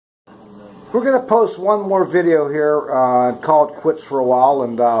We're going to post one more video here and call it quits for a while,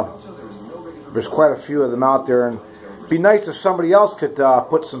 and there's quite a few of them out there, and it'd be nice if somebody else could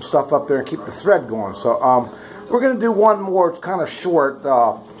put some stuff up there and keep the thread going. So we're going to do one more. It's kind of short.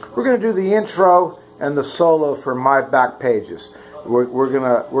 We're going to do the intro and the solo for My Back Pages. We're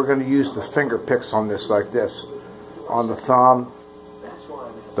gonna use the finger picks on this, like this, on the thumb,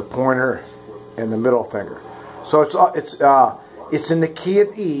 the pointer, and the middle finger. So it's in the key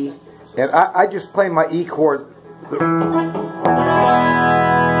of E. And I just play my E chord the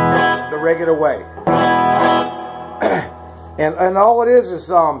regular way. and all it is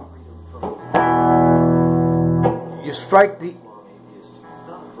you strike the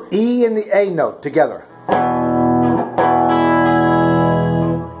E and the A note together.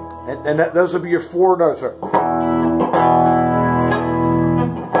 And those will be your four notes.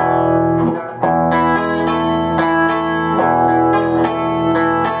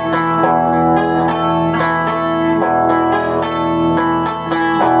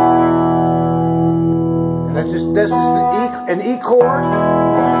 This is an E chord,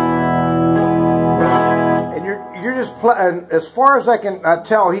 and you're just playing. As far as I can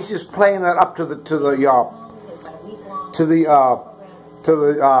tell, he's just playing that up to the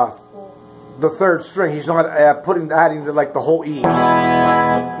third string. He's not adding like the whole E. He's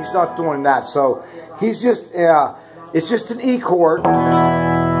not doing that. So he's just it's just an E chord,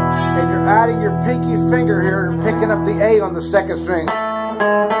 and you're adding your pinky finger here and picking up the A on the second string.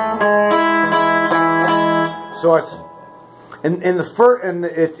 So it's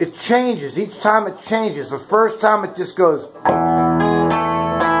it changes each time. It changes. The first time it just goes.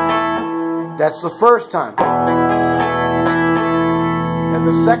 That's the first time. And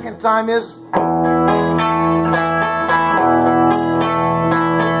the second time is.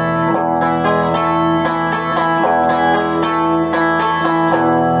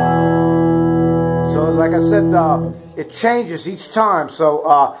 So like I said, it changes each time. So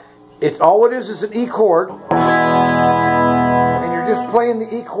all it is an E chord. Just playing the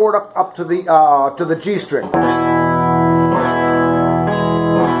E chord up to the G string.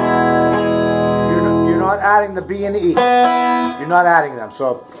 You're not adding the B and the E. You're not adding them.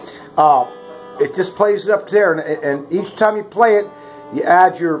 So it just plays it up there, and each time you play it, you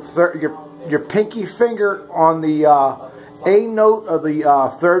add your pinky finger on the A note of the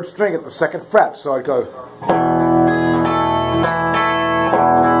third string at the second fret. So it goes.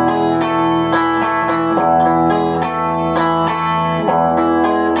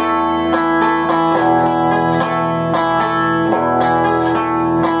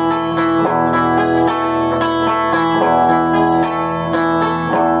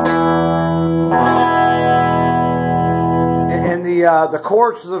 The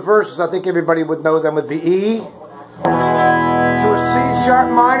chords to the verses, I think everybody would know them, would be E to a C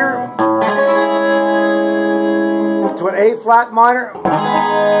sharp minor, to an A flat minor,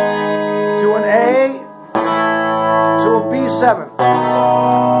 to an A, to a B7,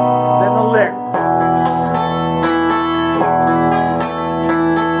 then the lick.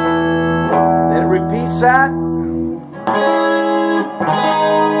 Then it repeats that.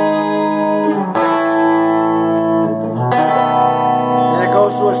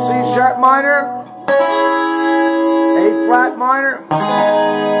 To a C sharp minor, A flat minor,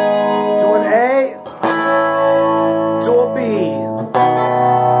 to an A, to a B.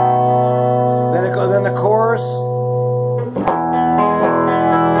 Then the chorus.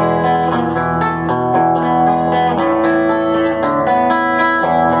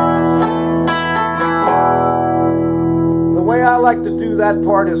 The way I like to do that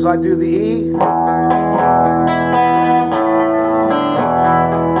part is I do the E.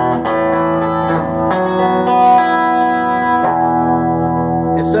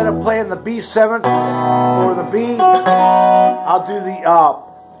 Instead of playing the B7 or the B, I'll do the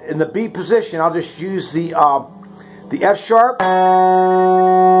in the B position. I'll just use the F sharp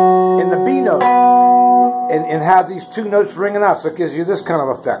and the B note, and have these two notes ringing out. So it gives you this kind of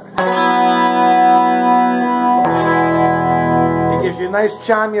effect. It gives you a nice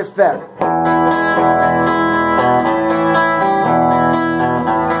chimey effect.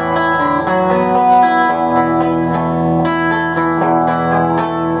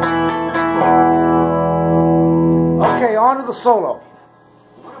 On to the solo.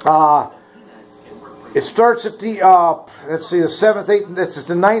 It starts at the let's see, the 7th, 8th. This is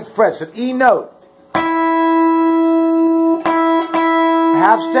the 9th fret. It's an E note.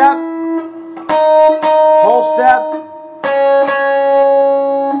 Half step, whole step,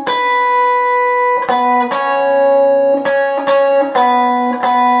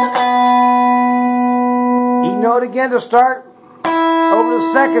 E note again to start, over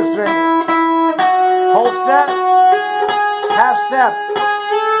the second string. Whole step, half step.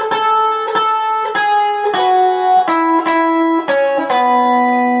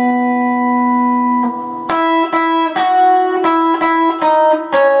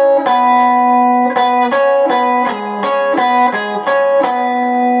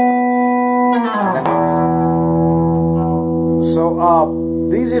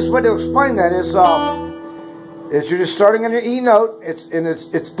 The easiest way to explain that is you're just starting on your E note.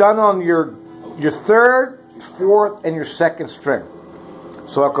 It's done on your third, fourth, and your second string.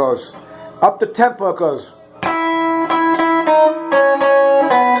 So it goes up the tempo. It goes.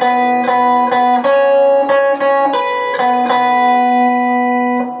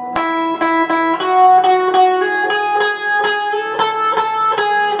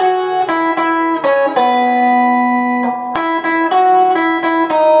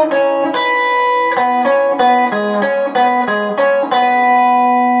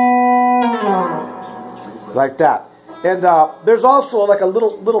 Like that. And there's also like a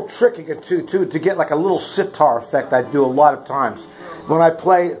little trick you can do too to get like a little sitar effect. I do a lot of times when I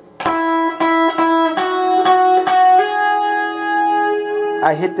play.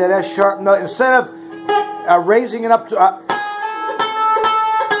 I hit that S sharp note instead of raising it up to.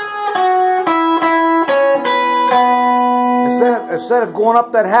 Instead of going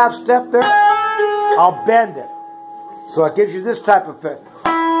up that half step there, I'll bend it, so it gives you this type of effect.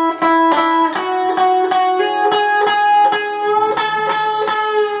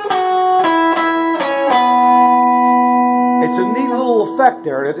 It's a neat little effect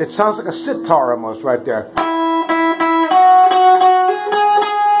there. It sounds like a sitar almost right there.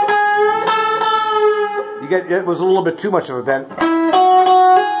 It was a little bit too much of a bend.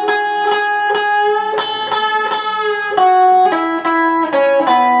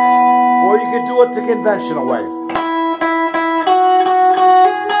 Or you could do it the conventional way.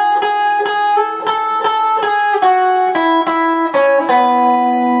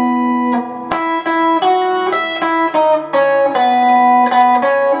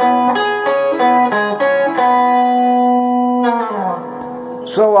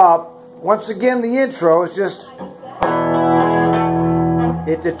 So, once again, the intro is just,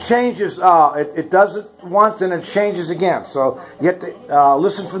 it changes, it does it once and it changes again. So, you have to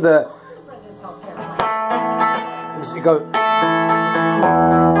listen for the, you go,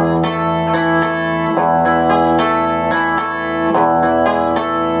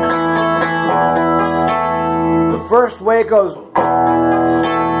 the first way it goes,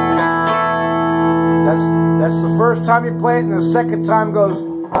 that's the first time you play it, and the second time goes.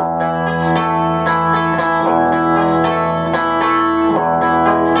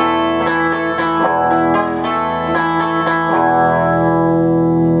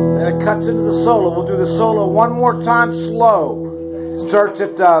 Then it cuts into the solo. We'll do the solo one more time slow. Starts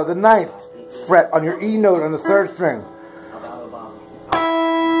at the 9th fret on your E note on the 3rd string.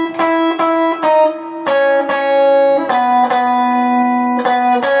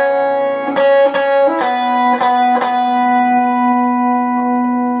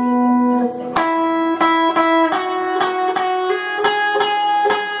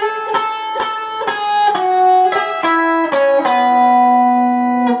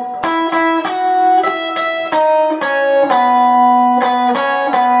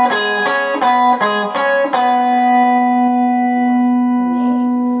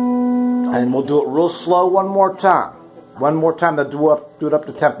 And we'll do it real slow one more time. One more time to do it up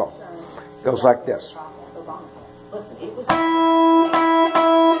the tempo. It goes like this.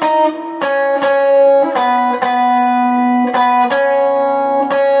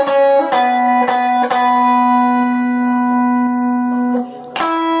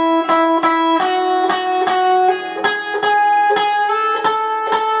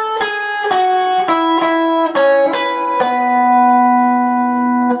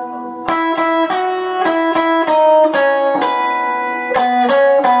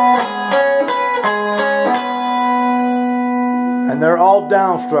 And they're all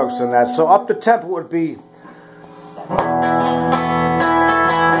downstrokes in that. So up the tempo would be.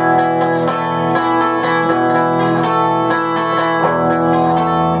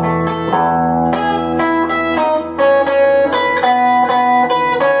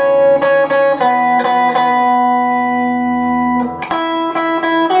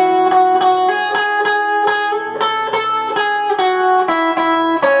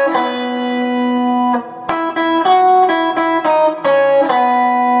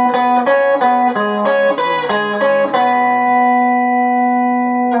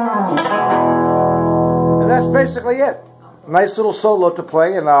 That's basically it. Nice little solo to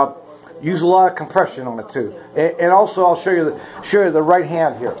play, and use a lot of compression on it too. And also, I'll show you the right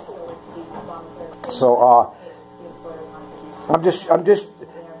hand here. So I'm just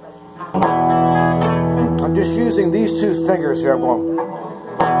using these two fingers here. I'm going.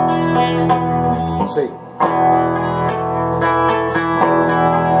 See.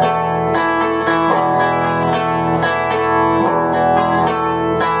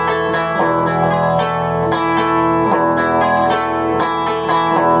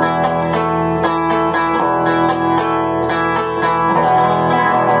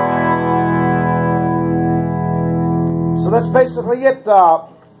 So that's basically it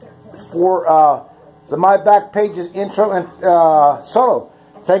for the My Back Pages intro and solo.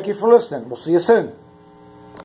 Thank you for listening. We'll see you soon.